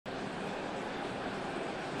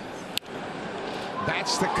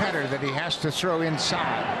That's the cutter that he has to throw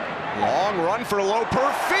inside. Long run for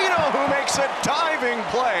Loperfido, who makes a diving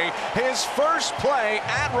play. His first play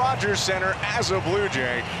at Rogers Center as a Blue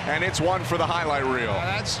Jay, and it's one for the highlight reel.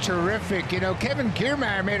 That's terrific. You know, Kevin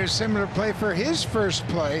Kiermaier made a similar play for his first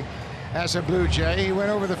play as a Blue Jay. He went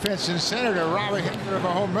over the fence in center to rob a hitter of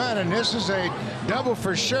a home run, and this is a double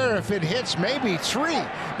for sure. If it hits, maybe 3.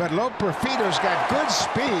 But Loperfido's got good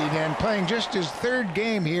speed and playing just his 3rd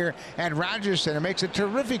game here at Rogers Center. Makes a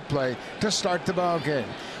terrific play to start the ball game.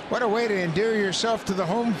 What a way to endear yourself to the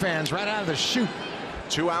home fans right out of the chute.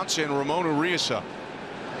 2 outs in Ramon Uriasa.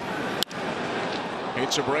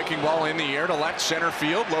 It's a breaking ball in the air to left center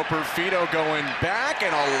field. Loperfido going back,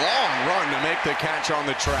 and a long run to make the catch on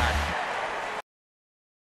the track.